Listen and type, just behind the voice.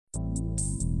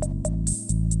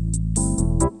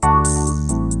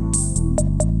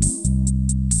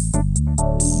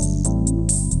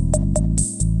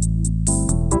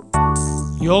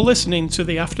You're listening to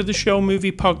the After the Show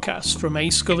movie podcast from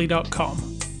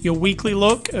ascully.com. Your weekly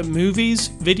look at movies,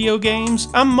 video games,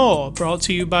 and more, brought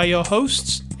to you by your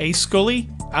hosts, A Scully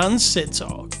and Sid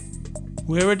Talk.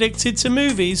 We're addicted to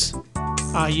movies.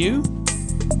 Are you?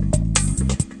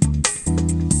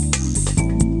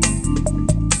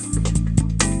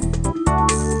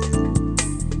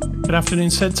 Good afternoon,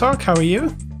 Sid Talk. How are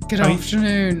you? Good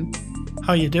afternoon.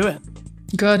 How are you doing?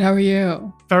 Good. How are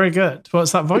you? Very good.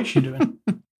 What's that voice you're doing?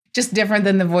 Just different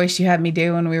than the voice you had me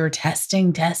do when we were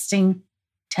testing.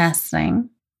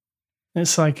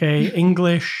 It's like a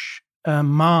English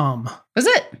mom. Was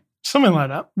it? Something like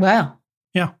that. Wow.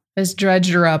 Yeah. It's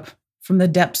dredged her up from the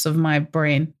depths of my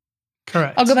brain.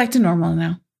 Correct. I'll go back to normal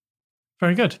now.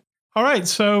 Very good. All right.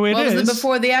 So What was the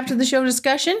before the after the show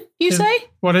discussion, you say?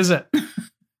 What is it?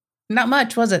 Not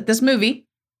much, was it? This movie.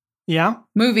 Yeah.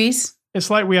 Movies. It's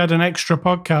like we had an extra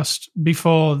podcast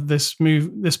before this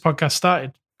podcast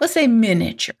started. Let's say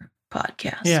miniature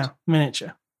podcast. Yeah,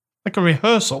 miniature. Like a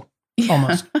rehearsal,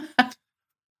 almost.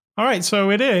 All right,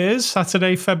 so it is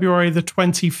Saturday, February the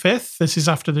 25th. This is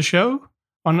After the Show.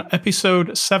 On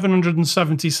episode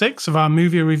 776 of our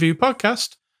movie review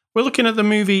podcast, we're looking at the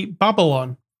movie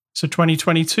Babylon. It's a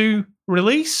 2022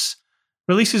 release.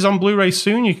 Releases on Blu-ray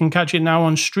soon. You can catch it now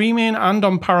on streaming and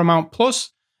on Paramount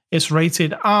Plus. It's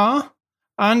rated R,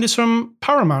 and it's from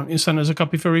Paramount, who sent us a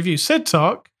copy for review. Sid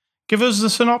Talk, give us the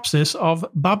synopsis of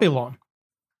Babylon.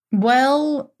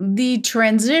 Well, the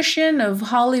transition of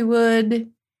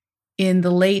Hollywood in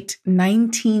the late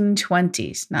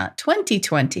 1920s, not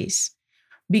 2020s,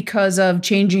 because of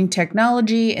changing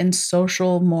technology and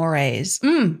social mores.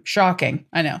 Shocking.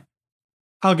 I know.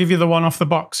 I'll give you the one off the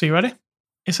box. Are you ready?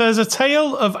 It says, a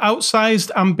tale of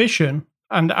outsized ambition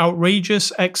and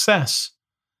outrageous excess.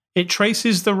 It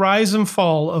traces the rise and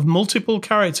fall of multiple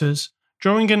characters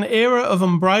during an era of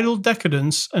unbridled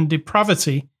decadence and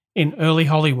depravity in early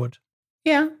Hollywood.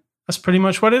 Yeah. That's pretty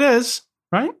much what it is,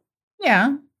 right?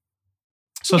 Yeah.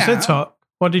 So, Yeah. Sid Talk,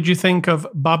 what did you think of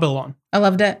Babylon? I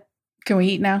loved it. Can we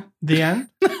eat now? The end?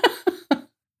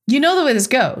 You know the way this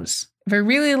goes. If I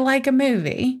really like a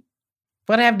movie,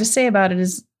 what I have to say about it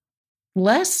is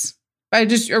less. I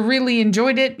really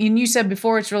enjoyed it. And you said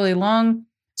before it's really long.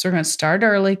 So we're going to start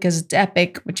early because it's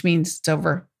epic, which means it's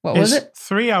over. What was it?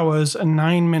 3 hours and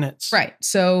 9 minutes. Right.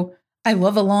 So I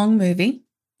love a long movie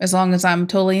as long as I'm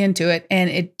totally into it. And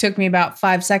it took me about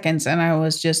 5 seconds. And I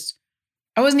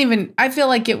feel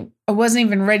like I wasn't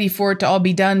even ready for it to all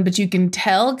be done. But you can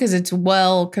tell because it's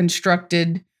well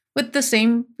constructed with the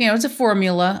same, it's a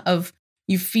formula of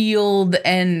you feel the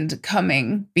end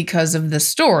coming because of the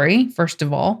story, first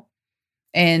of all.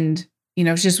 And,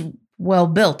 it's just well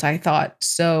built, I thought.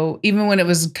 So even when it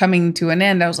was coming to an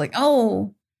end, I was like,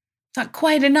 oh, not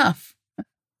quite enough.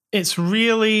 It's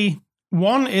really,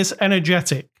 one is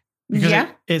energetic. Because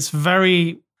Yeah. there's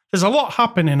a lot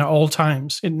happening at all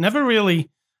times. It never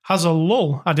really has a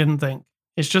lull, I didn't think.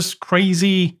 It's just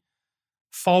crazy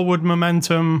forward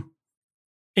momentum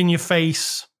in your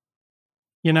face.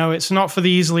 It's not for the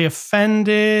easily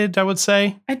offended, I would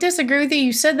say. I disagree with you.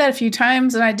 You said that a few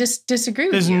times, and I just disagree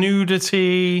with you. There's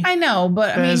nudity. I know,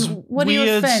 but what are you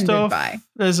weird offended stuff. by?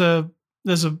 There's a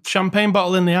champagne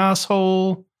bottle in the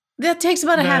asshole. That takes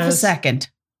about a half a second.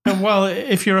 Well,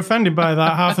 if you're offended by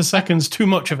that, half a second's too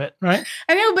much of it, right?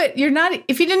 I know, but you're not.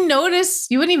 If you didn't notice,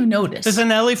 you wouldn't even notice. There's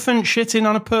an elephant shitting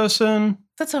on a person.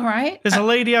 That's all right. There's a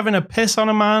lady having a piss on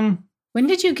a man. When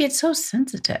did you get so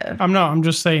sensitive? I'm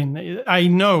just saying, I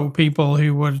know people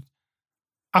who would,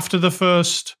 after the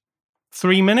first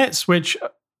 3 minutes, which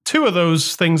 2 of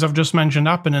those things I've just mentioned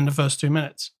happen in the first 2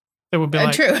 minutes, they would be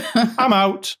like, true. I'm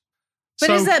out.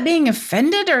 But is that being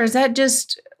offended, or is that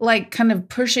just like kind of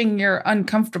pushing your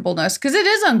uncomfortableness? Because it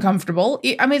is uncomfortable.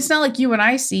 It's not like you and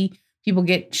I see people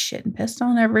get shit and pissed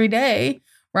on every day,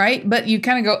 right? But you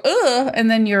kind of go, ugh, and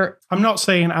then I'm not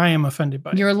saying I am offended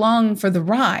by it. You're along for the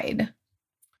ride.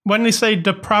 When they say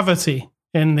depravity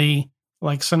in the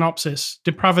synopsis,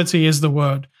 depravity is the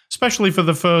word, especially for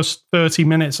the first 30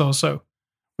 minutes or so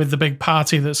with the big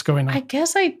party that's going on. I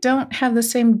guess I don't have the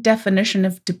same definition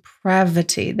of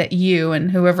depravity that you and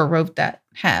whoever wrote that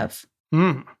have.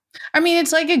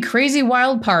 It's like a crazy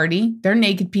wild party. They're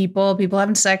naked people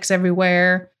having sex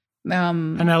everywhere.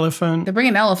 An elephant. They bring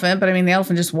an elephant, but the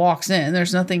elephant just walks in.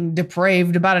 There's nothing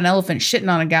depraved about an elephant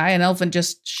shitting on a guy. An elephant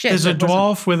just shits. There's a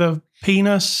dwarf with a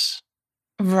penis.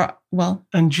 Well.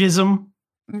 And jism.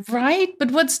 Right. But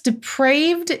what's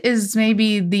depraved is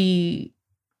maybe the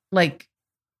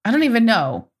I don't even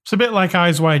know. It's a bit like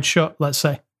Eyes Wide Shut, let's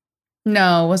say.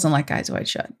 No, it wasn't like Eyes Wide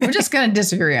Shut. We're just going to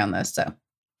disagree on this, though.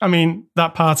 I mean,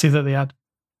 that party that they had.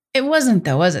 It wasn't,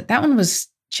 though, was it? That one was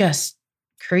just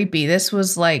creepy. This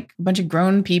was like a bunch of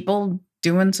grown people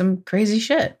doing some crazy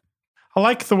shit. I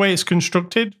like the way it's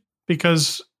constructed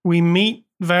because we meet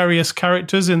various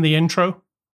characters in the intro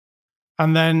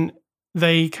and then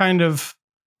they're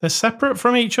separate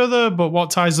from each other, but what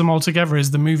ties them all together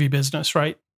is the movie business,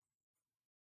 right?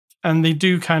 And they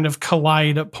do kind of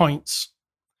collide at points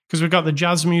because we've got the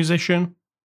jazz musician,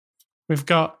 we've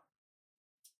got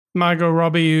Margot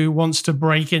Robbie who wants to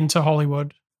break into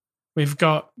Hollywood. We've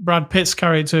got Brad Pitt's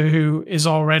character who is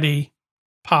already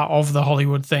part of the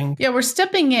Hollywood thing. Yeah, we're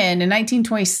stepping in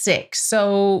 1926.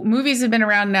 So movies have been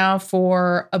around now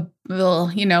for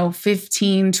 15,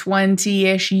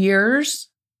 20-ish years,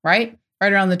 right?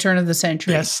 Right around the turn of the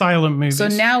century. Yeah, silent movies. So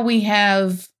now we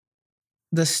have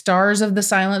the stars of the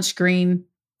silent screen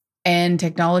and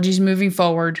technology's moving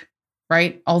forward,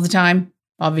 right? All the time.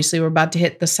 Obviously, we're about to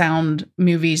hit the sound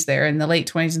movies there in the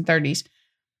late 20s and 30s.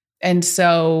 And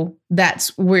so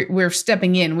we're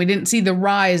stepping in. We didn't see the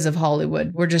rise of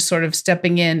Hollywood. We're just sort of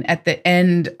stepping in at the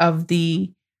end of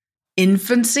the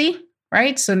infancy,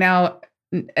 right? So now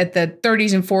at the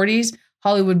 30s and 40s,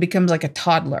 Hollywood becomes like a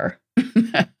toddler.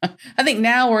 I think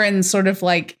now we're in sort of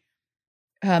like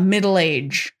middle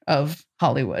age of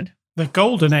Hollywood. The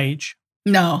golden age?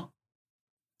 No,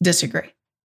 disagree.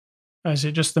 Or is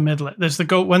it just the middle? When's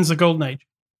the golden age?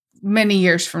 Many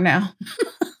years from now.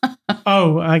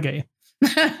 Oh, I get you.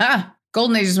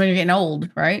 Golden age is when you're getting old,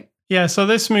 right? Yeah, so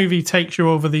this movie takes you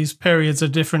over these periods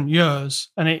of different years,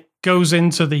 and it goes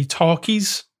into the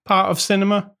talkies part of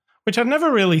cinema, which I've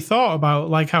never really thought about,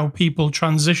 like how people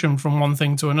transition from one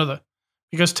thing to another,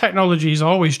 because technology is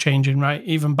always changing, right?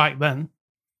 Even back then.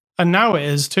 And now it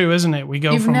is too, isn't it?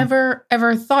 You've never,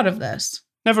 ever thought of this?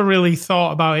 Never really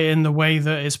thought about it in the way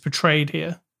that it's portrayed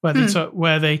here, where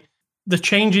the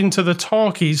change into the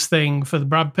talkies thing for the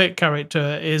Brad Pitt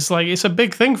character is like, it's a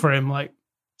big thing for him, like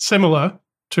similar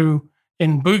to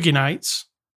in Boogie Nights,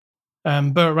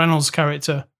 Burt Reynolds'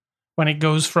 character, when it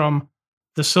goes from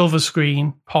the silver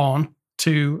screen porn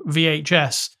to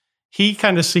VHS, he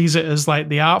kind of sees it as like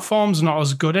the art form's not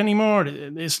as good anymore.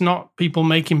 It's not people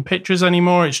making pictures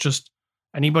anymore. It's just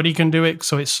anybody can do it,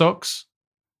 so it sucks.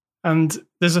 And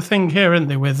there's a thing here, isn't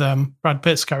there, with Brad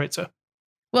Pitt's character?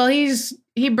 Well,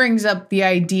 he brings up the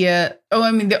idea,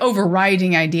 the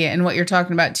overriding idea, and what you're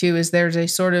talking about too is there's a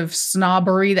sort of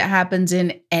snobbery that happens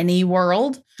in any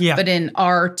world, but in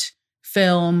art,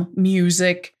 film,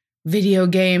 music, video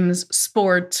games,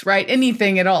 sports, right?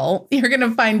 Anything at all, you're going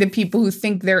to find the people who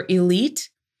think they're elite.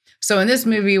 So in this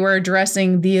movie, we're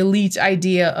addressing the elite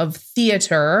idea of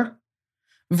theater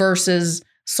versus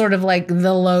sort of like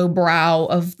the low brow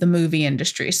of the movie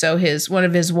industry. So one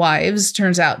of his wives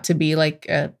turns out to be like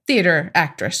a theater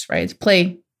actress, right?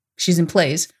 She's in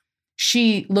plays.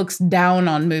 She looks down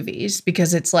on movies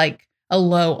because it's like a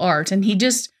low art. And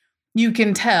you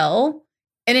can tell,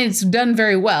 and it's done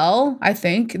very well, I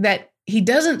think, that he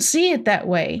doesn't see it that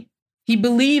way. He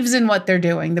believes in what they're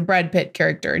doing, the Brad Pitt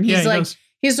character. And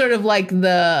he's sort of like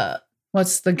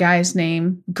what's the guy's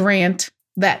name? Grant,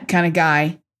 that kind of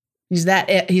guy. He's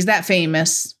that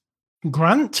famous.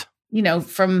 Grant?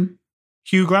 From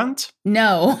Hugh Grant?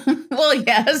 No. Well,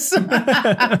 yes.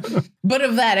 But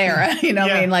of that era,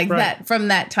 that from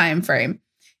that time frame.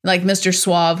 Like Mr.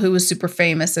 Suave, who was super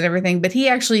famous and everything, but he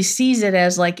actually sees it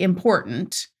as like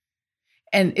important.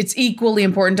 And it's equally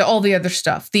important to all the other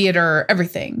stuff, theater,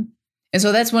 everything. And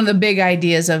so that's one of the big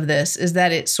ideas of this, is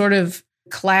that it's sort of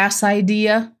class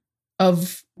idea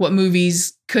of what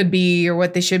movies could be or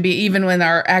what they should be. Even when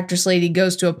our actress lady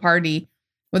goes to a party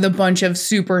with a bunch of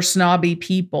super snobby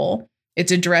people,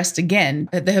 it's addressed again,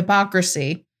 the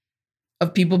hypocrisy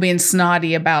of people being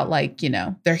snotty about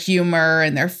their humor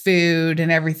and their food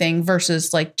and everything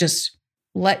versus like, just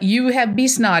let you be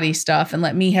snotty stuff and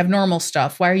let me have normal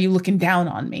stuff. Why are you looking down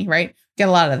on me? Right. Get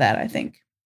a lot of that, I think.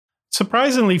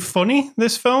 Surprisingly funny,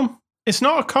 this film. It's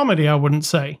not a comedy, I wouldn't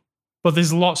say, but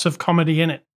there's lots of comedy in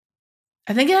it.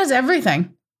 I think it has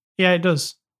everything. Yeah, it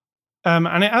does.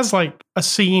 And it has like a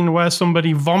scene where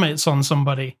somebody vomits on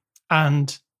somebody.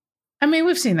 And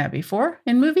we've seen that before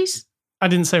in movies. I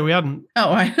didn't say we hadn't.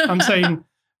 Oh, I'm saying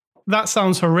that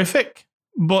sounds horrific,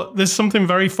 but there's something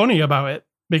very funny about it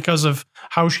because of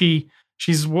how she's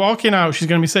walking out. She's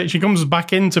going to be sick. She comes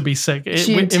back in to be sick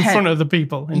in front of the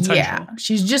people. Yeah,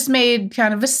 she's just made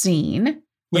kind of a scene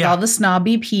with all the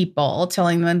snobby people,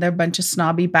 telling them they're a bunch of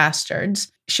snobby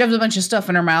bastards. shoves a bunch of stuff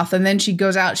in her mouth, and then she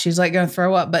goes out. She's like going to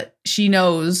throw up, but she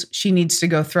knows she needs to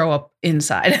go throw up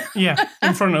inside. Yeah,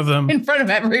 in front of them. In front of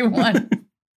everyone.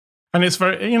 And it's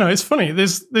very, it's funny.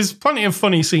 There's plenty of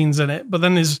funny scenes in it, but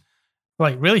then there's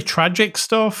like really tragic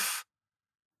stuff.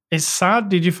 It's sad.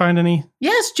 Did you find any?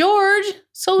 Yes, George.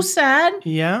 So sad.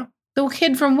 Yeah. The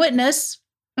kid from Witness.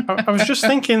 I was just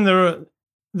thinking there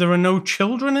are no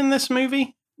children in this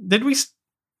movie. Did we?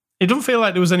 It don't feel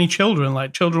like there was any children.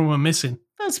 Like children were missing.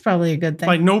 That's probably a good thing.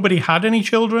 Like nobody had any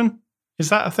children. Is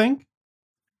that a thing?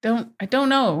 I don't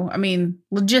know. I mean,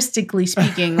 logistically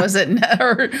speaking, was it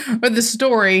or the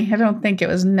story? I don't think it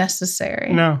was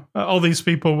necessary. No, all these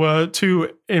people were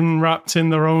too enwrapped in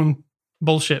their own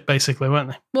bullshit, basically, weren't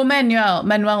they? Well,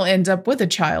 Manuel ends up with a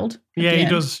child. Yeah, he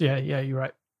does. Yeah, you're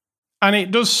right. And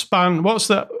it does span,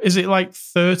 is it like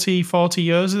 30, 40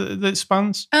 years that it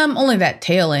spans? Only that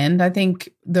tail end. I think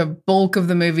the bulk of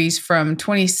the movie's from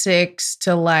 26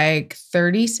 to like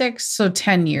 36, so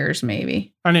 10 years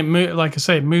maybe. And it, like I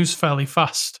say, it moves fairly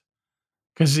fast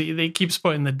because it keeps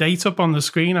putting the date up on the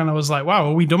screen. And I was like,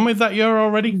 wow, are we done with that year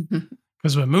already?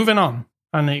 Because we're moving on.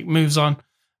 And it moves on.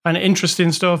 And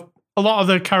interesting stuff. A lot of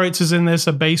the characters in this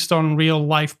are based on real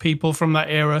life people from that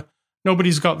era.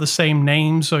 Nobody's got the same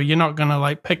name, so you're not going to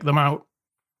like pick them out.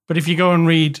 But if you go and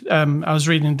read, I was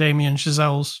reading Damien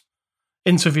Chazelle's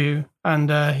interview,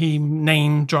 and he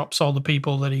name drops all the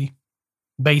people that he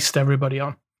based everybody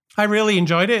on. I really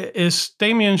enjoyed it. It's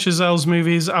Damien Chazelle's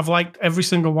movies. I've liked every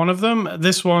single one of them.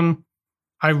 This one,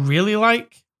 I really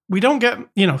like. We don't get,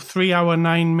 3 hour,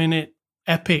 9 minute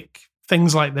epic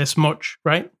things like this much,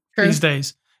 right? True. These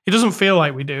days. It doesn't feel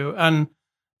like we do. And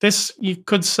this,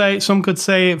 some could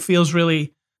say it feels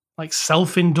really like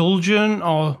self-indulgent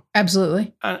or...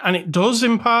 Absolutely. And it does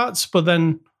in parts, but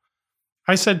then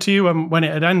I said to you when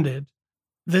it had ended,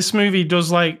 this movie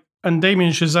does like, and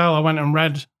Damien Chazelle, I went and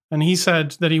read, and he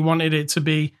said that he wanted it to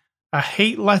be a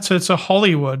hate letter to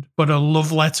Hollywood, but a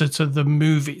love letter to the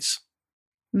movies.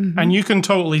 Mm-hmm. And you can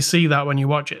totally see that when you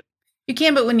watch it. You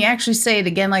can, but when you actually say it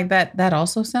again like that, that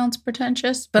also sounds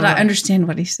pretentious, but right. I understand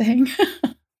what he's saying.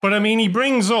 But I mean, he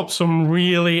brings up some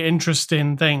really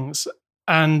interesting things.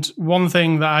 And one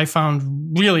thing that I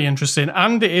found really interesting,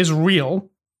 and it is real,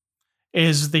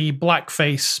 is the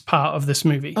blackface part of this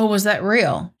movie. Oh, was that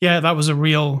real? Yeah, that was a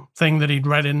real thing that he'd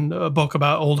read in a book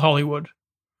about old Hollywood.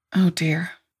 Oh,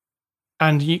 dear.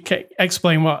 And you can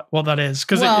explain what that is,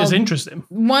 because it is interesting.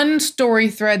 One story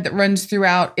thread that runs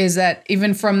throughout is that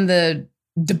even from the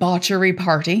debauchery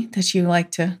party that you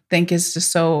like to think is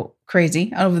just so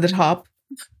crazy, over the top.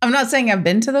 I'm not saying I've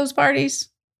been to those parties.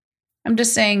 I'm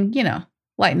just saying,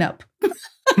 lighten up.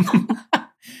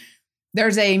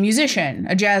 There's a musician,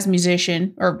 a jazz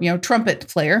musician or, trumpet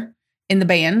player in the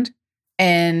band.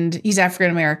 And he's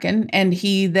African-American. And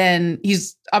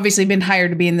he's obviously been hired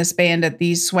to be in this band at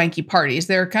these swanky parties.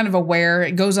 They're kind of aware.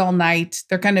 It goes all night.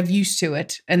 They're kind of used to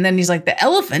it. And then he's like, the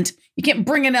elephant, you can't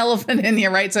bring an elephant in here,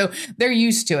 right? So they're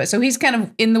used to it. So he's kind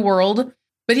of in the world,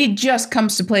 but he just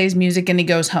comes to play his music and he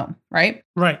goes home, right?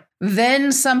 Right.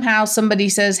 Then somehow somebody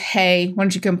says, hey, why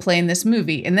don't you come play in this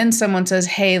movie? And then someone says,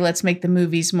 hey, let's make the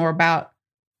movies more about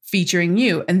featuring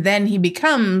you. And then he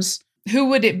becomes... Who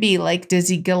would it be? Like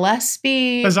Dizzy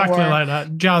Gillespie? Exactly like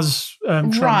that. Jazz.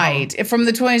 Right. From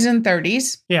the 20s and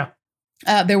 30s. Yeah.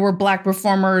 There were black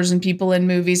performers and people in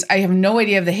movies. I have no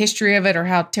idea of the history of it or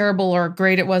how terrible or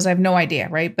great it was. I have no idea,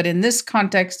 right? But in this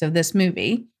context of this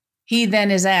movie, he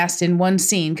then is asked in one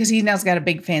scene, because he now's got a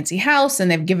big fancy house and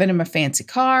they've given him a fancy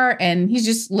car and he's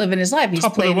just living his life. He's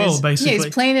top of the world, basically. Yeah,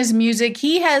 he's playing his music.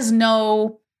 He has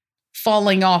no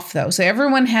falling off, though. So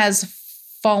everyone has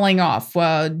falling off,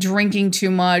 drinking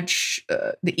too much,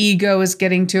 the ego is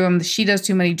getting to him, she does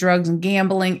too many drugs and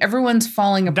gambling, everyone's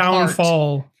falling apart.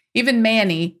 Downfall. Even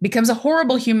Manny becomes a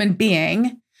horrible human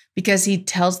being because he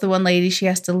tells the one lady she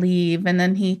has to leave, and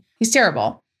then he's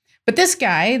terrible. But this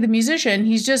guy, the musician,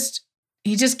 he just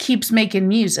keeps making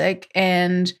music,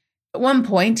 and at one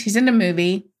point he's in a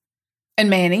movie, and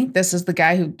Manny, this is the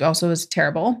guy who also is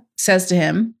terrible, says to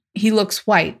him, he looks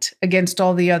white against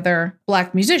all the other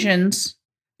black musicians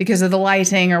because of the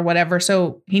lighting or whatever.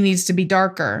 So he needs to be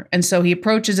darker. And so he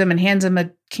approaches him and hands him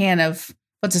a can of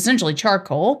what's essentially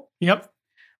charcoal. Yep.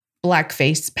 Black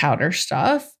face powder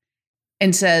stuff.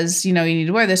 And says, you need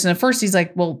to wear this. And at first he's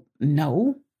like, well,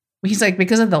 no. He's like,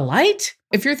 because of the light?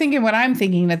 If you're thinking what I'm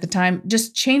thinking at the time,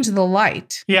 just change the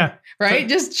light. Yeah. Right?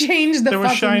 Just change the fucking light.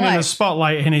 They were shining a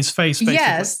spotlight in his face, basically.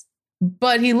 Yes.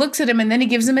 But he looks at him and then he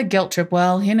gives him a guilt trip.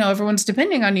 Well, everyone's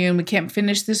depending on you and we can't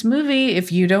finish this movie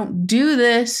if you don't do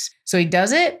this. So he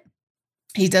does it.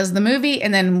 He does the movie.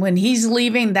 And then when he's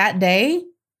leaving that day,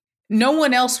 no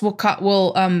one else will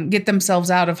get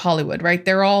themselves out of Hollywood, right?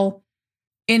 They're all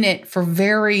in it for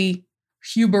very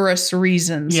hubris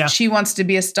reasons. Yeah. She wants to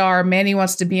be a star. Manny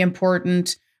wants to be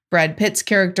important. Brad Pitt's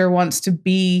character wants to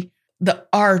be the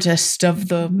artist of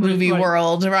the movie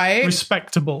world, right?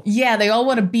 Respectable. Yeah, they all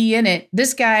want to be in it.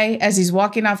 This guy, as he's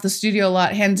walking off the studio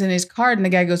lot, hands in his card, and the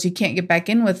guy goes, "You can't get back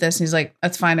in with this." And he's like,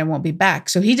 "That's fine, I won't be back."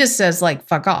 So he just says, like,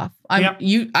 "Fuck off. I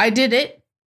did it.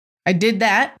 I did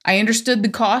that. I understood the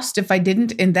cost if I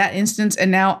didn't in that instance,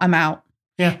 and now I'm out."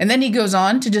 Yeah. And then he goes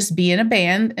on to just be in a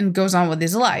band and goes on with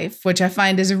his life, which I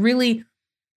find is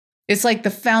it's like the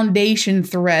foundation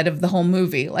thread of the whole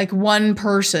movie. Like one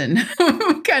person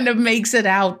kind of makes it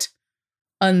out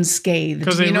unscathed.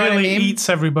 Because it really eats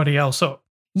everybody else up.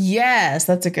 Yes,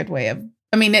 that's a good way of,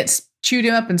 it's chewed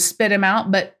him up and spit him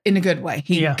out, but in a good way.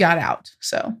 He got out,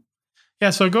 so. Yeah,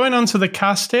 so going on to the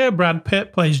cast here, Brad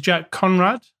Pitt plays Jack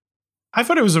Conrad. I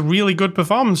thought it was a really good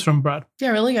performance from Brad. Yeah,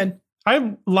 really good.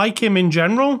 I like him in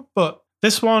general, but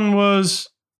this one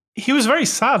he was very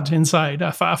sad inside,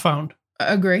 I found.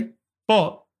 I agree.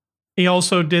 But he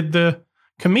also did the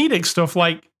comedic stuff,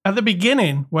 like at the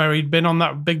beginning where he'd been on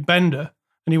that big bender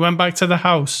and he went back to the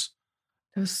house.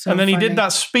 It was so and then funny. he did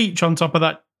that speech on top of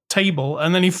that table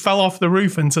and then he fell off the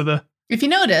roof into the... If you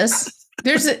notice,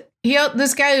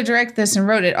 this guy who directed this and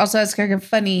wrote it also has kind of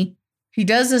funny, he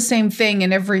does the same thing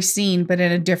in every scene, but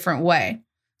in a different way.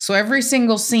 So every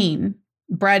single scene,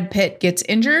 Brad Pitt gets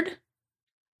injured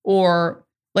or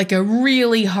like a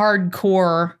really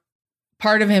hardcore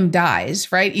part of him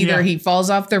dies, right? Either he falls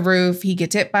off the roof, he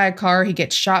gets hit by a car, he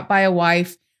gets shot by a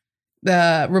wife.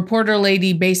 The reporter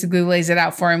lady basically lays it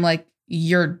out for him like,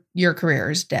 your career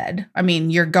is dead.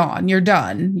 You're gone. You're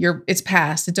done. It's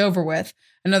past. It's over with.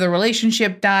 Another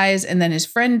relationship dies, and then his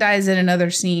friend dies in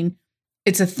another scene.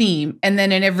 It's a theme. And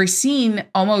then in every scene,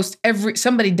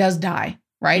 somebody does die,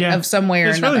 right? Yeah. Of some way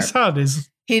or another. It's really sad.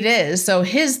 It is. So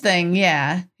his thing,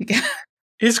 yeah.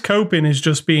 His coping is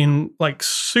just being like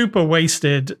super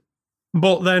wasted,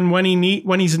 but then when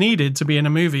he's needed to be in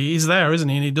a movie, he's there, isn't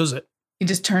he? And he does it. He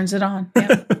just turns it on.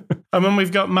 Yeah. And then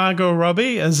we've got Margot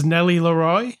Robbie as Nellie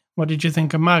Leroy. What did you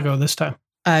think of Margot this time?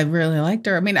 I really liked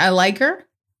her. I like her.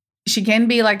 She can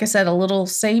be, like I said, a little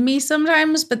samey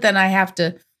sometimes, but then I have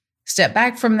to step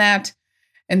back from that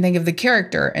and think of the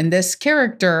character. And this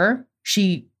character,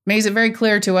 she makes it very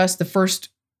clear to us the first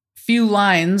few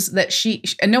lines that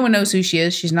and no one knows who she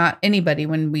is. She's not anybody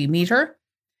when we meet her.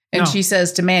 And she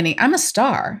says to Manny, "I'm a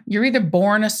star. You're either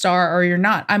born a star or you're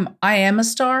not. I am a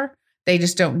star. They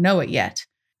just don't know it yet."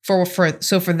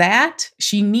 So for that,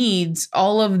 she needs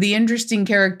all of the interesting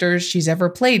characters she's ever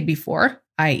played before,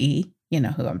 i.e., you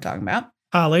know who I'm talking about.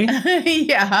 Holly.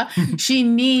 Yeah. She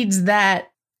needs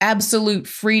that absolute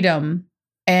freedom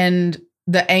and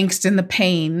the angst and the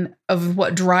pain of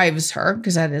what drives her,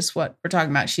 because that is what we're talking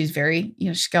about. She's very,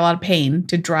 she's got a lot of pain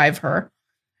to drive her.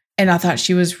 And I thought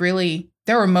she was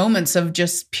there were moments of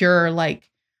just pure, like,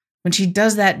 when she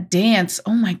does that dance,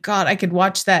 oh my God, I could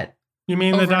watch that. You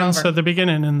mean the dance at the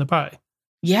beginning in the pie?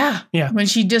 Yeah. Yeah. When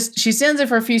she stands there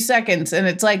for a few seconds and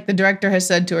it's like the director has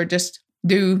said to her, just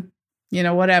do,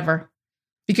 whatever.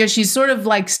 Because she's sort of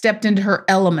like stepped into her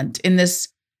element in this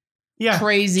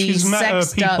crazy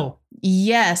sexed up.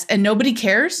 Yes. And nobody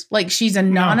cares. Like, she's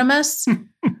anonymous. No.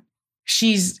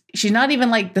 She's not even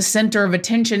like the center of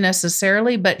attention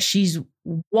necessarily, but she's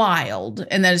wild.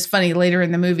 And that is funny. Later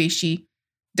in the movie, she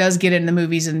does get in the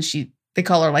movies and they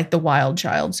call her like the wild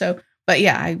child. So, but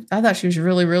yeah, I thought she was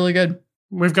really, really good.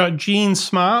 We've got Jean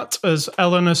Smart as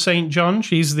Eleanor St. John.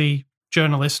 She's the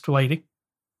journalist lady.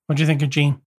 What do you think of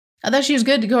Jean? I thought she was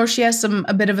good. Of course, she has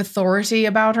a bit of authority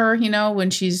about her,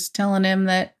 when she's telling him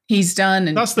that he's done.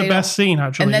 And that's the best scene,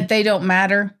 actually. And that they don't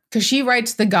matter. Because she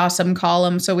writes the gossip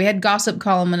column. So we had gossip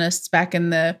columnists back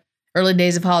in the early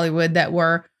days of Hollywood that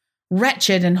were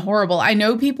wretched and horrible. I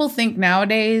know people think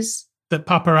nowadays that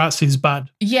paparazzi's bad.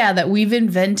 Yeah, that we've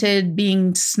invented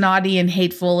being snotty and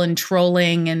hateful and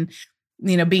trolling and,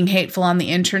 being hateful on the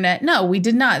internet. No, we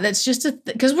did not. That's just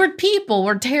because we're people.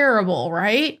 We're terrible,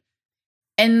 right?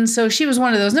 And so she was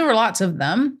one of those. And there were lots of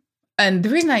them. And the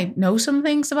reason I know some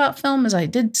things about film is I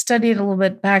did study it a little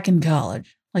bit back in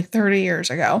college, like 30 years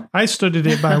ago. I studied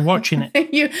it by watching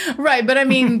it. Right. But I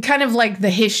mean, kind of like the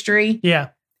history. Yeah.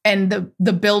 And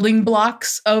the building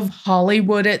blocks of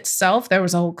Hollywood itself. There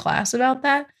was a whole class about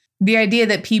that. The idea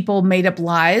that people made up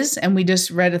lies. And we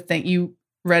just read you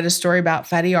read a story about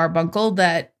Fatty Arbuckle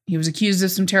that he was accused of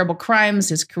some terrible crimes.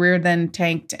 His career then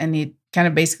tanked and he kind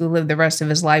of basically lived the rest of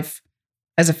his life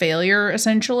as a failure,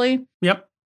 essentially. Yep.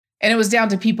 And it was down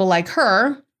to people like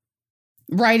her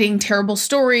writing terrible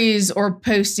stories or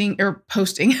posting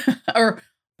or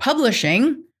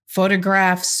publishing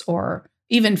photographs or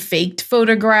even faked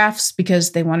photographs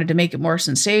because they wanted to make it more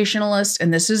sensationalist.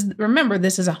 And remember,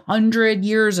 this is 100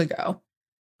 years ago.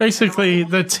 Basically,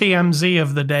 the TMZ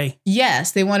of the day.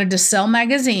 Yes, they wanted to sell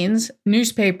magazines,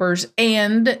 newspapers,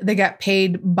 and they got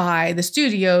paid by the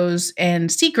studios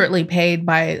and secretly paid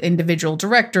by individual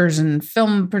directors and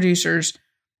film producers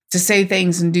to say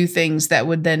things and do things that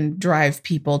would then drive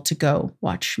people to go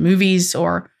watch movies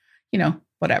or,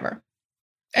 whatever.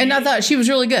 And I thought she was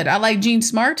really good. I like Jean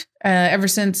Smart ever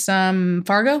since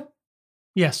Fargo.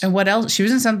 Yes. And what else? She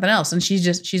was in something else, and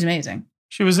she's amazing.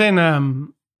 She was in,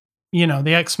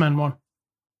 the X-Men one.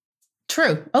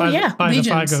 True. Oh, yeah. By the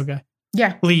Fargo guy.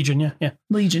 Yeah. Legion, yeah.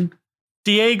 Legion.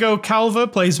 Diego Calva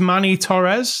plays Manny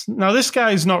Torres. Now, this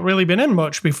guy's not really been in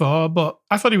much before, but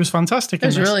I thought he was fantastic in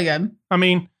this. He was really good. I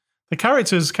mean, the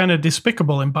character's kind of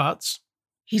despicable in parts.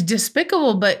 He's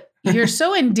despicable, but you're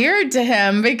so endeared to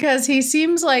him because he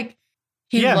seems like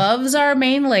he loves our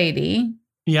main lady.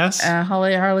 Yes.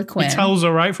 Harley Quinn. He tells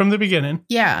her right from the beginning.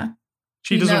 Yeah.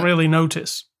 She doesn't really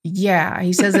notice. Yeah.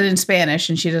 He says it in Spanish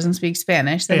and she doesn't speak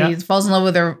Spanish. So he falls in love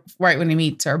with her right when he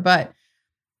meets her. But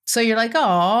so you're like,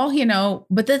 oh,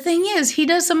 but the thing is, he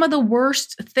does some of the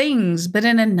worst things, but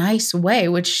in a nice way,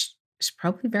 which is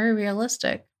probably very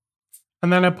realistic.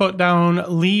 And then I put down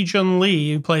Lee Jun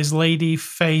Lee, who plays Lady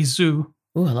Fei Zhu.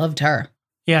 Ooh, I loved her.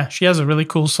 Yeah, she has a really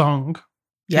cool song.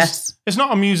 Yes. It's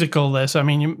not a musical, this. I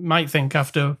mean, you might think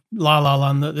after La La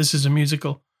Land that this is a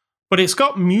musical. But it's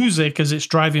got music as its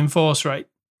driving force, right?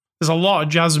 There's a lot of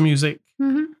jazz music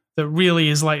that really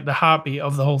is like the heartbeat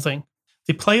of the whole thing.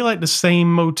 They play like the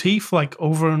same motif like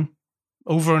over and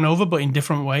over, but in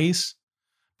different ways.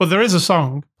 But there is a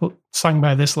song sung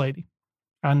by this lady.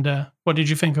 And what did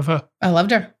you think of her? I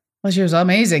loved her. Well, she was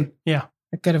amazing. Yeah.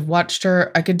 I could have watched her.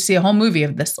 I could see a whole movie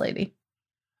of this lady.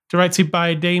 Directed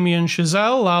by Damien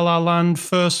Chazelle, La La Land,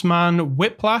 First Man,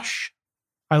 Whiplash.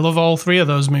 I love all three of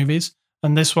those movies.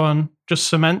 And this one just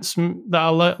cements that I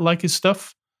like his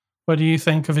stuff. What do you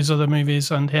think of his other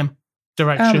movies and him?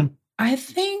 Direction? I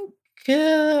think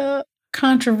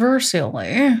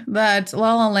controversially that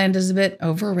La La Land is a bit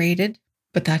overrated.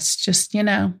 But that's just,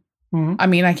 I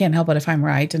mean, I can't help it if I'm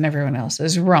right and everyone else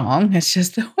is wrong. It's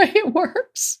just the way it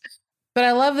works. But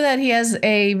I love that he has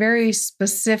a very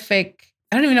specific,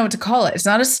 I don't even know what to call it. It's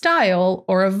not a style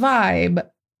or a vibe.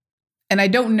 And I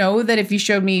don't know that if you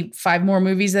showed me 5 more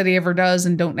movies that he ever does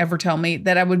and don't ever tell me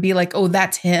that I would be like, oh,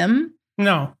 that's him.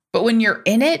 No. But when you're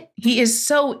in it, he is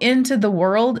so into the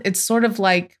world. It's sort of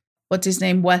like, what's his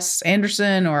name? Wes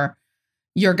Anderson or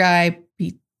your guy,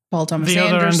 Paul Thomas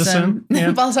Anderson.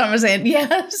 Yeah. Paul Thomas Anderson.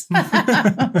 Yes.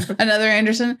 Another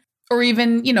Anderson. Or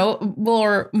even,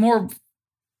 more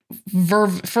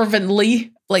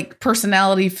fervently, like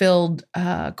personality-filled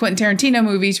Quentin Tarantino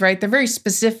movies, right? They're very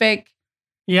specific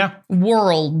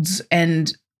worlds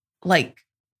and like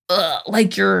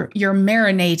you're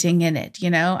marinating in it,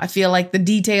 I feel like the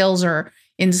details are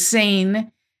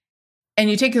insane and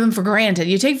you take them for granted.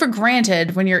 You take for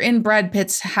granted when you're in Brad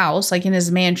Pitt's house, like in his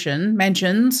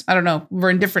mansions. I don't know.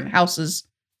 We're in different houses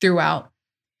throughout.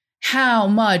 How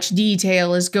much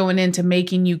detail is going into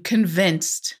making you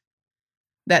convinced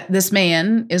that this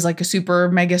man is like a super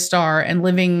mega star and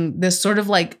living this sort of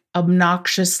like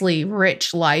obnoxiously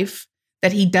rich life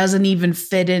that he doesn't even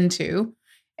fit into.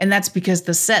 And that's because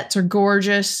the sets are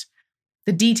gorgeous.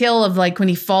 The detail of like when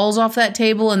he falls off that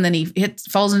table and then he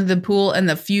falls into the pool and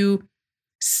the few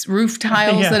roof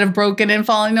tiles that have broken and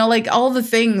falling, like all the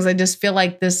things. I just feel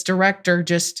like this director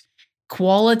just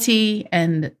quality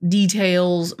and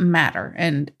details matter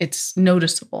and it's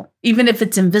noticeable, even if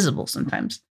it's invisible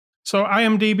sometimes. So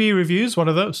IMDb reviews, what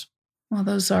are those? Well,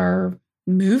 those are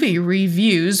movie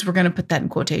reviews. We're going to put that in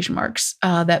quotation marks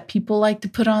that people like to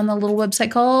put on the little website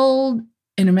called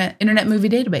Internet Movie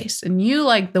Database. And you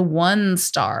like the 1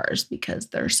 stars because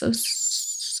they're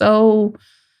so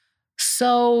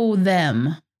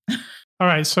them. All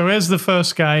right, so here's the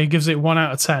first guy. He gives it 1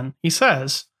 out of 10. He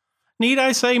says, "Need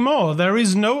I say more? There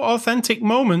is no authentic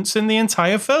moments in the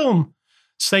entire film,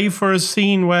 save for a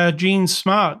scene where Jean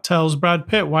Smart tells Brad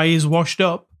Pitt why he's washed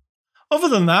up. Other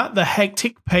than that, the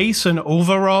hectic pace and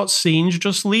overwrought scenes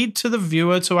just lead to the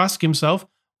viewer to ask himself,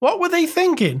 what were they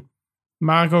thinking?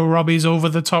 Margot Robbie's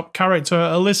over-the-top character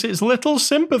elicits little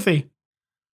sympathy.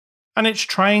 And it's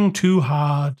trying too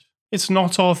hard. It's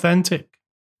not authentic."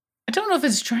 I don't know if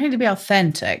it's trying to be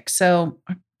authentic, so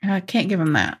I can't give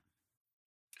him that.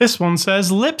 This one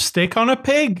says, "Lipstick on a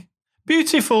pig.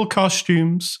 Beautiful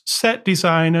costumes, set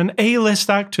design, and A-list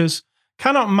actors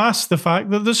cannot mask the fact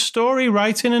that the story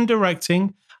writing and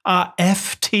directing are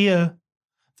F tier.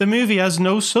 The movie has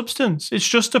no substance. It's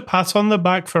just a pat on the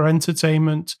back for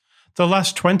entertainment. The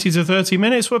last 20 to 30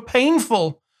 minutes were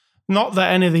painful. Not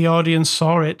that any of the audience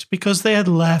saw it, because they had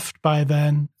left by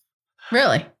then.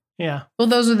 Really? Yeah. Well,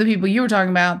 those are the people you were talking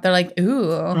about. They're like,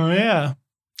 ooh. Oh, yeah.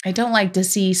 I don't like to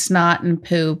see snot and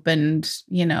poop and,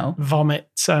 vomit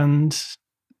and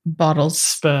bottles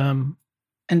sperm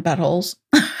and buttholes.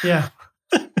 Yeah.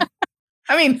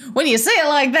 I mean, when you say it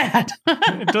like that,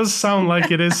 It does sound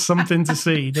like it is something to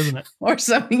see, doesn't it? or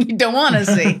something you don't want to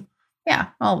see. Yeah,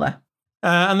 all that.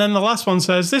 And then the last one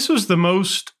says, this was the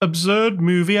most absurd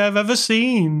movie I've ever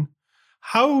seen.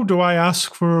 How do I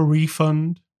ask for a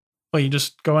refund? Well, you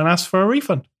just go and ask for a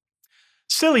refund.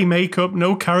 Silly makeup,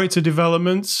 no character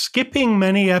development, skipping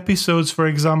many episodes, for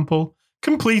example,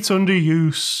 complete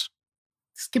underuse.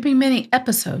 Skipping many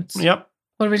episodes. Yep.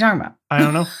 What are we talking about? I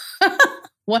don't know.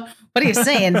 What are you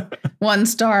saying?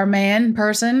 1-star man,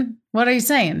 person? What are you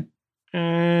saying?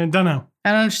 Don't know.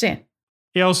 I don't understand.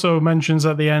 He also mentions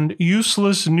at the end,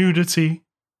 useless nudity.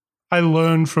 I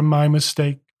learned from my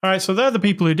mistake. All right, so they're the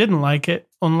people who didn't like it,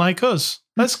 unlike us.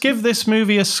 Let's give this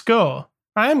movie a score.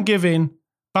 I am giving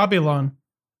Babylon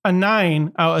a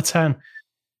 9 out of 10.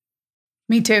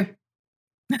 Me too.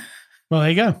 Well,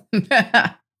 there you go.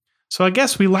 So I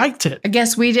guess we liked it. I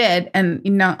guess we did, and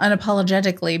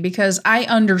unapologetically, because I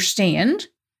understand,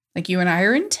 like you and I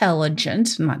are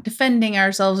intelligent. I'm not defending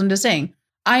ourselves. I'm just saying,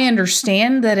 I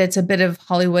understand that it's a bit of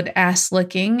Hollywood ass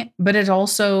licking, but it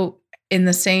also, in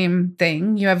the same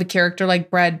thing, you have a character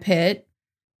like Brad Pitt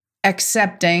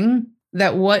accepting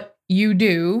that what you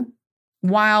do,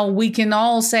 while we can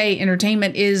all say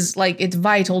entertainment is like, it's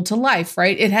vital to life,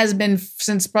 right? It has been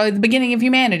since probably the beginning of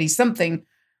humanity, something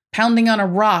pounding on a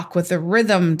rock with a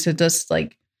rhythm to just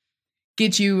like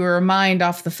get your mind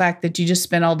off the fact that you just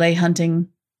spent all day hunting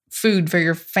food for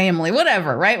your family,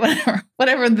 whatever, right?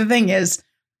 Whatever the thing is,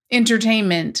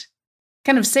 entertainment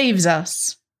kind of saves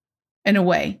us in a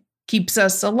way, keeps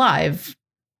us alive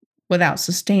without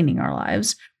sustaining our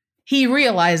lives. He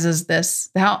realizes this,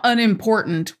 how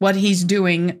unimportant what he's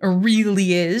doing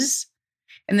really is,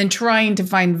 and then trying to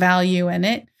find value in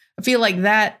it. I feel like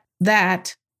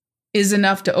that is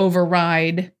enough to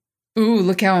override, ooh,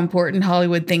 look how important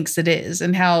Hollywood thinks it is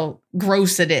and how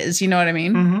gross it is. You know what I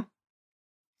mean? Mm-hmm.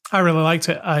 I really liked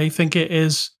it. I think it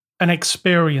is an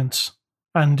experience.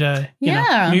 And, you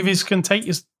know, movies can take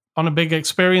you on a big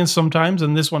experience sometimes,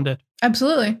 and this one did.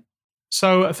 Absolutely.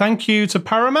 So thank you to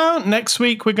Paramount. Next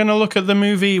week, we're going to look at the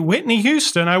movie Whitney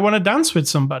Houston, I Want to Dance with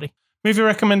Somebody. Movie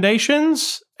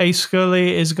recommendations. Ace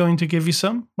Scully is going to give you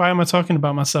some. Why am I talking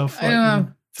about myself? I don't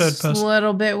know. Third person. It's a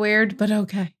little bit weird, but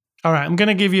okay. All right, I'm going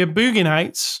to give you Boogie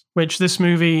Nights, which this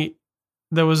movie,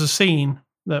 there was a scene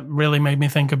that really made me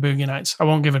think of Boogie Nights. I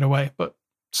won't give it away, but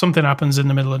something happens in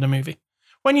the middle of the movie.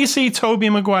 When you see Tobey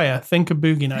Maguire, think of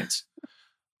Boogie Nights.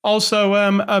 Also,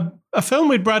 a film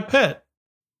with Brad Pitt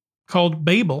called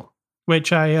Babel,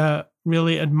 which I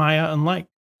really admire and like.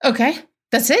 Okay.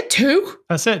 That's it? 2?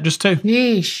 That's it, just 2.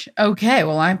 Yeesh. Okay,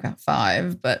 well, I've got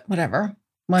 5, but whatever.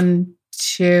 1,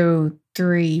 2,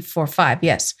 3, 4, 5.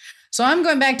 Yes. So I'm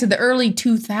going back to the early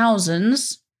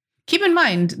 2000s. Keep in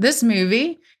mind, this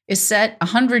movie is set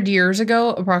 100 years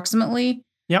ago, approximately.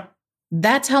 Yep.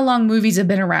 That's how long movies have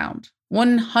been around.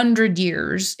 100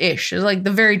 years-ish. Like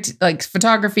the very,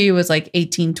 photography was like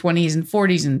 1820s and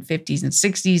 40s and 50s and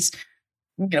 60s.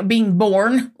 You know, being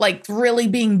born, like really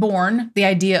being born. The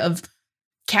idea of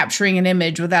capturing an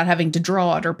image without having to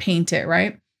draw it or paint it,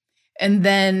 right? And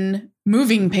then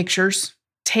moving pictures,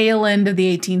 tail end of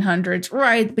the 1800s,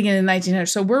 right at the beginning of the 1900s.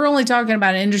 So we're only talking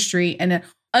about an industry and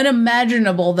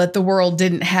unimaginable that the world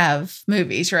didn't have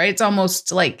movies, right? It's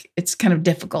almost like it's kind of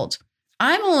difficult.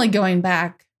 I'm only going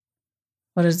back,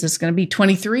 what is this going to be?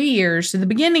 23 years to the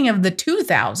beginning of the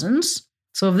 2000s.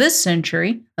 So of this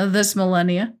century, of this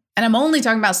millennia. And I'm only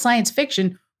talking about science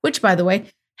fiction, which, by the way,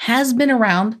 has been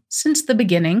around since the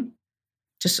beginning.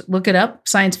 Just look it up,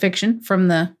 science fiction from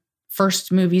the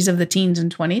first movies of the teens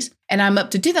and 20s. And I'm up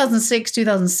to 2006,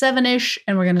 2007-ish,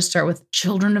 and we're going to start with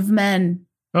Children of Men.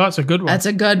 Oh, that's a good one. That's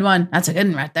a good one. That's a good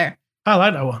one right there. I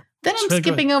like that one. Then I'm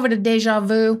skipping over to Deja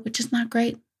Vu, which is not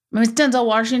great. I mean, it's Denzel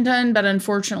Washington, but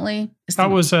unfortunately... That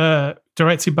was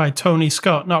directed by Tony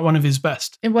Scott, not one of his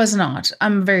best. It was not.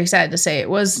 I'm very sad to say it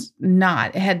was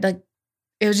not. It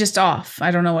was just off.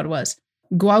 I don't know what it was.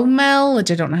 Gwaumel, which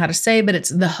I don't know how to say, but it's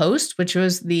The Host, which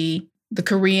was the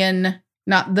Korean,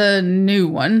 not the new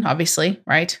one, obviously,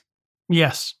 right?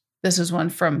 Yes. This is one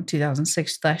from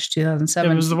 2006/2007.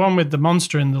 It was the one with the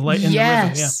monster in the river.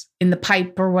 Yeah. In the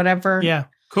pipe or whatever. Yeah,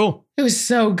 cool. It was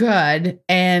so good.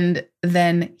 And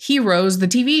then Heroes, the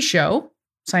TV show,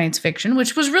 science fiction,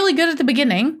 which was really good at the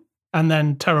beginning. And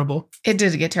then terrible. It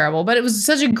did get terrible, but it was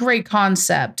such a great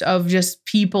concept of just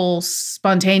people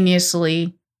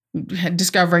spontaneously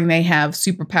discovering they have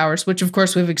superpowers, which of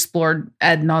course we've explored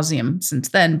ad nauseum since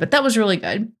then, but that was really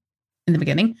good in the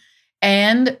beginning.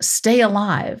 And Stay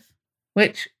Alive,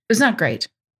 which is not great.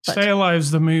 But. Stay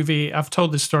Alive's the movie, I've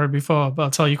told this story before, but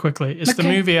I'll tell you quickly. It's the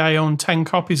movie I own 10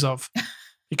 copies of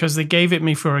because they gave it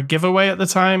me for a giveaway at the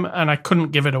time and I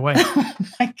couldn't give it away. Oh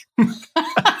my God.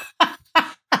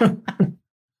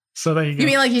 So there you go. You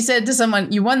mean like you said to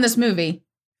someone, you won this movie,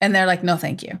 and they're like, no,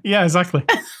 thank you. Yeah, exactly.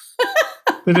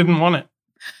 They didn't want it.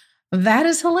 That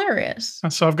is hilarious.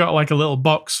 So I've got like a little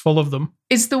box full of them.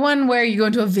 It's the one where you go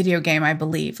into a video game, I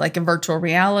believe, like a virtual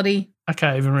reality. I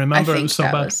can't even remember. It was so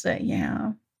bad.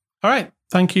 Yeah. All right.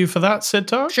 Thank you for that, Sid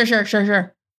Talk.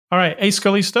 Sure. All right. A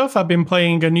Scully stuff. I've been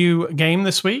playing a new game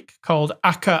this week called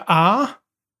Akka-R.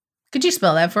 Could you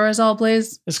spell that for us all,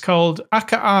 please? It's called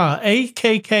Akka-R.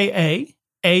 AKKAARRH.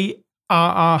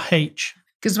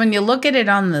 Because when you look at it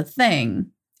on the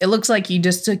thing, it looks like you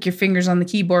just took your fingers on the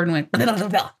keyboard and went, blah, blah,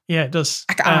 blah. Yeah, it does.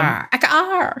 Akka-R,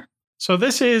 Akka-R. So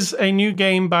this is a new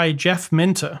game by Jeff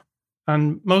Minter.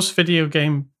 And most video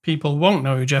game people won't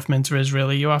know who Jeff Minter is,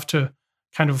 really. You have to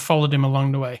kind of followed him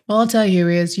along the way. Well, I'll tell you who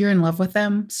he is. You're in love with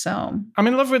them, so... I'm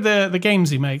in love with the games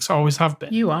he makes, always have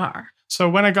been. You are. So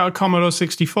when I got a Commodore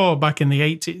 64 back in the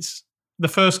 80s, the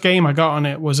first game I got on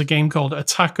it was a game called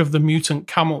Attack of the Mutant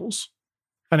Camels.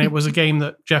 And it was a game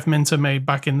that Jeff Minter made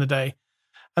back in the day.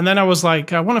 And then I was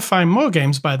like, I want to find more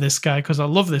games by this guy because I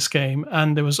love this game.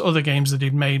 And there was other games that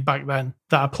he'd made back then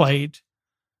that I played.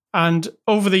 And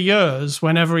over the years,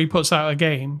 whenever he puts out a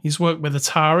game, he's worked with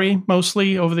Atari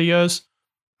mostly over the years.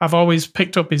 I've always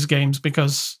picked up his games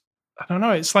because, I don't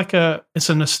know, it's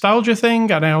a nostalgia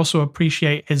thing. And I also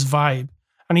appreciate his vibe.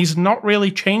 And he's not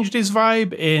really changed his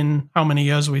vibe in, how many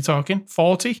years are we talking?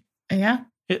 40? Yeah.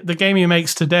 The game he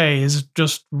makes today is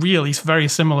just really very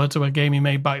similar to a game he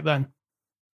made back then.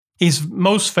 He's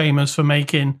most famous for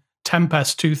making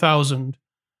Tempest 2000,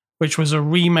 which was a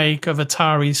remake of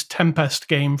Atari's Tempest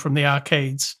game from the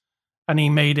arcades. And he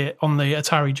made it on the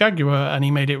Atari Jaguar, and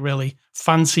he made it really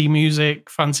fancy music,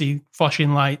 fancy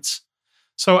flashing lights.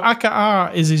 So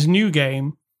Akka-R is his new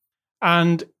game,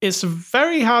 and it's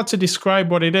very hard to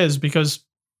describe what it is because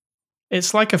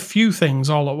it's like a few things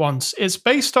all at once. It's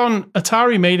based on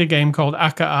Atari made a game called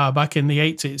Akka-R back in the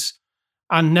 80s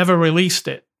and never released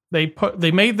it.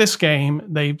 They made this game,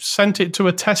 they sent it to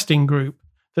a testing group.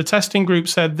 The testing group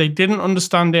said they didn't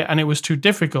understand it and it was too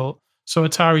difficult, so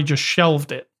Atari just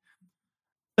shelved it.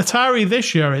 Atari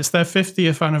this year, it's their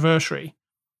 50th anniversary,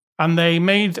 and they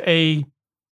made a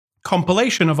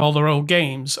compilation of all their old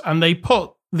games, and they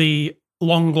put the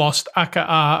long-lost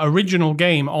Akka-R original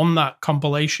game on that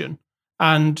compilation,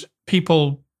 and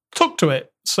people took to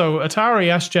it. So Atari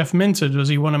asked Jeff Minter, does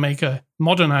he want to make a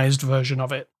modernized version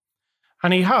of it?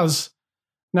 And he has.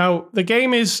 Now, the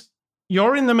game is,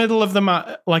 you're in the middle of the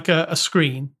map, like a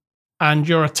screen, and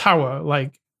you're a tower,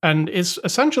 and it's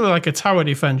essentially like a tower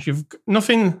defense.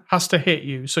 Nothing has to hit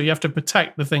you, so you have to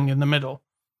protect the thing in the middle.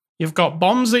 You've got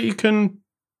bombs that you can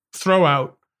throw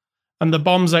out, and the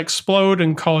bombs explode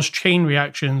and cause chain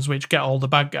reactions, which get all the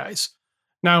bad guys.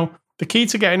 Now, the key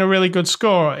to getting a really good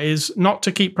score is not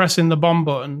to keep pressing the bomb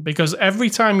button, because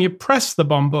every time you press the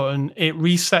bomb button, it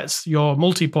resets your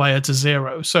multiplayer to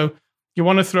 0. So you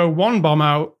want to throw one bomb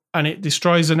out and it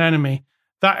destroys an enemy.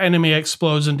 That enemy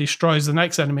explodes and destroys the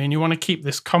next enemy, and you want to keep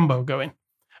this combo going.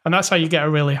 And that's how you get a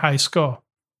really high score.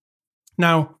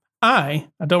 Now, I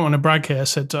don't want to brag here,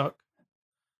 Sid Talk.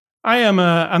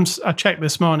 I checked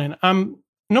this morning. I'm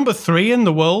number 3 in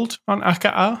the world on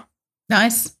Akka-R.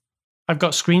 Nice. I've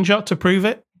got screenshot to prove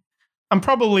it. I'm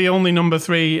probably only number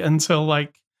 3 until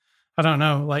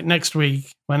next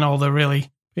week when all the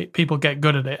really people get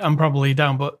good at it. I'm probably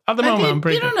down, but at the moment I'm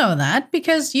pretty good. You don't know that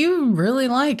because you really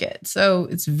like it, so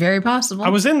it's very possible. I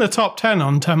was in the top 10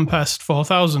 on Tempest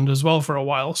 4000 as well for a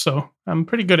while, so I'm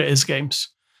pretty good at his games.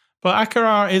 But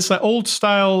Akka-R is like old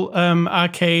style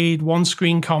arcade,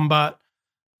 one-screen combat,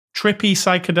 trippy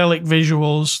psychedelic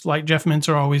visuals like Jeff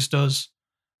Minter always does.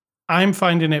 I'm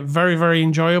finding it very, very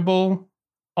enjoyable.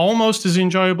 Almost as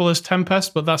enjoyable as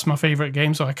Tempest, but that's my favorite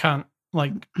game, so I can't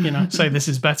say this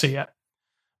is better yet.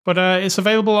 But it's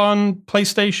available on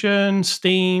PlayStation,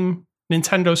 Steam,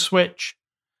 Nintendo Switch,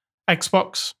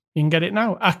 Xbox. You can get it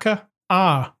now.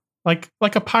 Akka-R. Like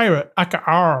a pirate.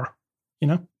 Akka-R.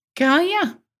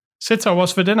 Yeah. Sito,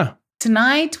 what's for dinner?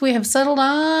 Tonight we have settled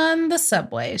on the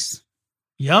Subways.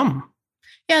 Yum.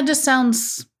 Yeah, it just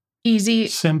sounds easy.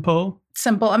 Simple.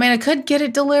 simple. I mean, I could get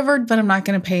it delivered, but I'm not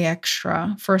going to pay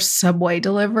extra for a Subway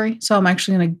delivery. So I'm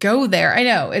actually going to go there. I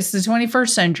know it's the 21st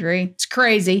century. It's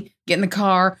crazy. Get in the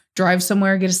car, drive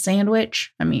somewhere, get a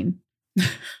sandwich. I mean,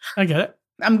 I get it.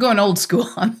 I'm going old school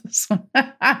on this one.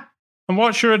 And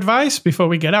what's your advice before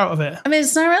we get out of it? I mean,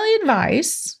 it's not really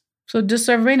advice. So just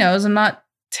so everybody knows, I'm not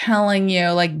telling you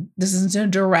like this isn't a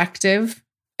directive.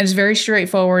 It's very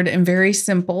straightforward and very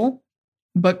simple,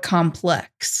 but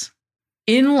complex.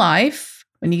 In life,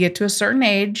 when you get to a certain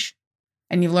age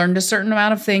and you've learned a certain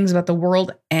amount of things about the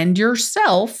world and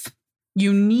yourself,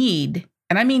 you need,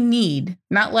 and I mean need,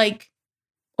 not like,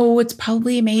 oh, it's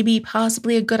probably, maybe,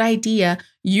 possibly a good idea.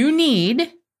 You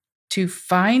need to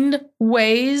find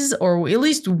ways, or at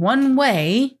least one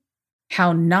way,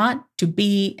 how not to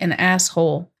be an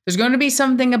asshole. There's going to be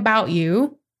something about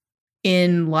you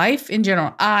in life in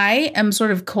general. I am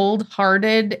sort of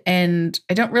cold-hearted and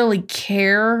I don't really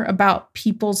care about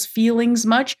people's feelings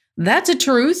much. That's a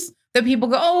truth that people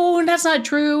go, oh, that's not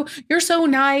true. You're so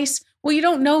nice. Well, you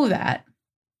don't know that.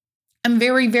 I'm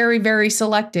very, very, very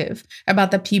selective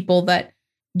about the people that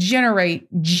generate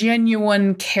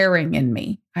genuine caring in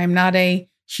me. I'm not a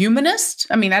humanist.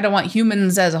 I mean, I don't want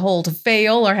humans as a whole to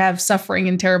fail or have suffering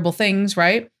and terrible things,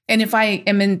 right? And if I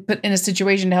am put in a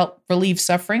situation to help relieve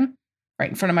suffering right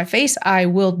in front of my face, I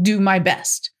will do my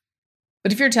best.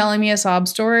 But if you're telling me a sob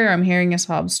story, or I'm hearing a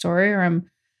sob story, or I'm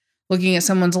looking at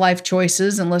someone's life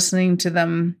choices and listening to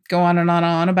them go on and on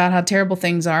and on about how terrible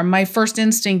things are, my first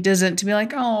instinct isn't to be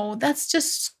like, oh, that's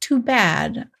just too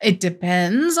bad. It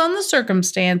depends on the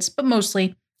circumstance, but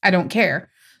mostly I don't care.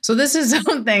 So this is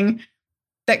something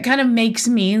that kind of makes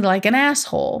me like an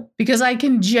asshole, because I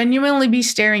can genuinely be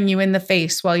staring you in the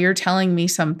face while you're telling me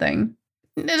something.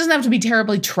 It doesn't have to be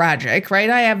terribly tragic, right?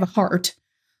 I have a heart.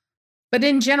 But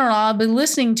in general, I'll be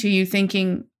listening to you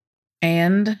thinking,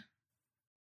 and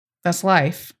that's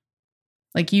life.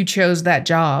 Like, you chose that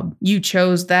job. You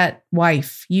chose that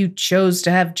wife. You chose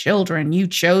to have children. You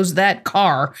chose that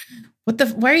car.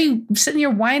 Why are you sitting here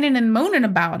whining and moaning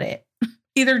about it?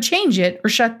 Either change it or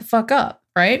shut the fuck up,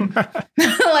 right?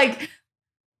 Like,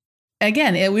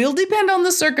 again, it will depend on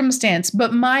the circumstance,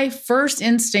 but my first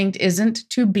instinct isn't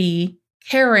to be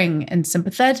caring and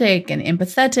sympathetic and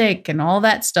empathetic and all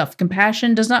that stuff.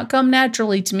 Compassion does not come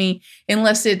naturally to me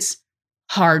unless it's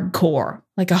hardcore,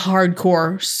 like a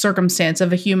hardcore circumstance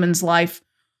of a human's life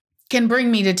can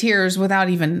bring me to tears without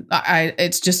even,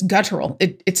 it's just guttural.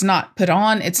 It's not put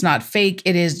on. It's not fake.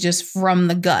 It is just from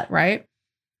the gut, right?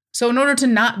 So in order to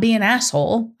not be an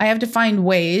asshole, I have to find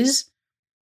ways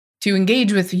to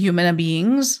engage with human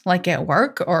beings, like at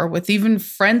work or with even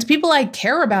friends, people I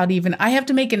care about even. I have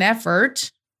to make an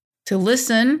effort to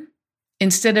listen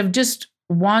instead of just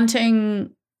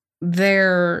wanting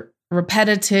their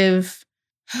repetitive,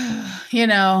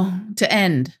 to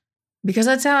end. Because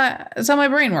that's how my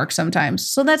brain works sometimes.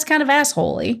 So that's kind of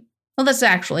assholey. Well, that's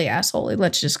actually assholey.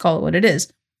 Let's just call it what it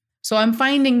is. So I'm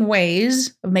finding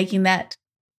ways of making that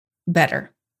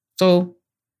better. So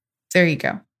there you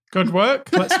go. Good work.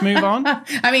 Let's move on.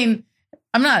 I mean,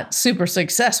 I'm not super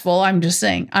successful. I'm just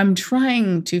saying I'm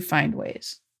trying to find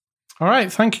ways. All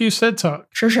right. Thank you, Sid Talk.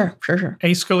 Sure.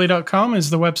 ascully.com is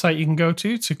the website you can go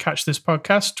to catch this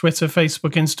podcast. Twitter,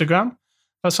 Facebook, Instagram.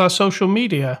 That's our social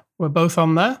media. We're both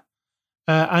on there.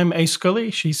 I'm A Scully.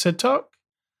 She's Sid Talk.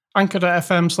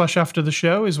 Anchor.fm/after the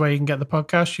show is where you can get the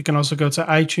podcast. You can also go to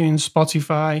iTunes,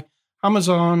 Spotify,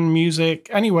 Amazon Music,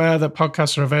 anywhere that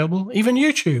podcasts are available, even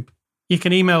YouTube. You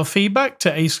can email feedback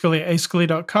to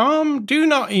ascully@ascully.com. Do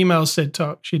not email Sid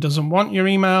Talk. She doesn't want your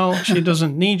email. She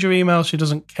doesn't need your email. She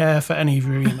doesn't care for any of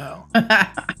your email.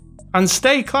 And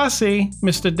stay classy,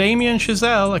 Mr. Damien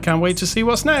Chazelle. I can't wait to see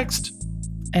what's next.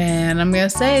 And I'm going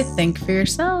to say, think for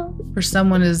yourself, or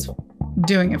someone is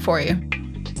doing it for you.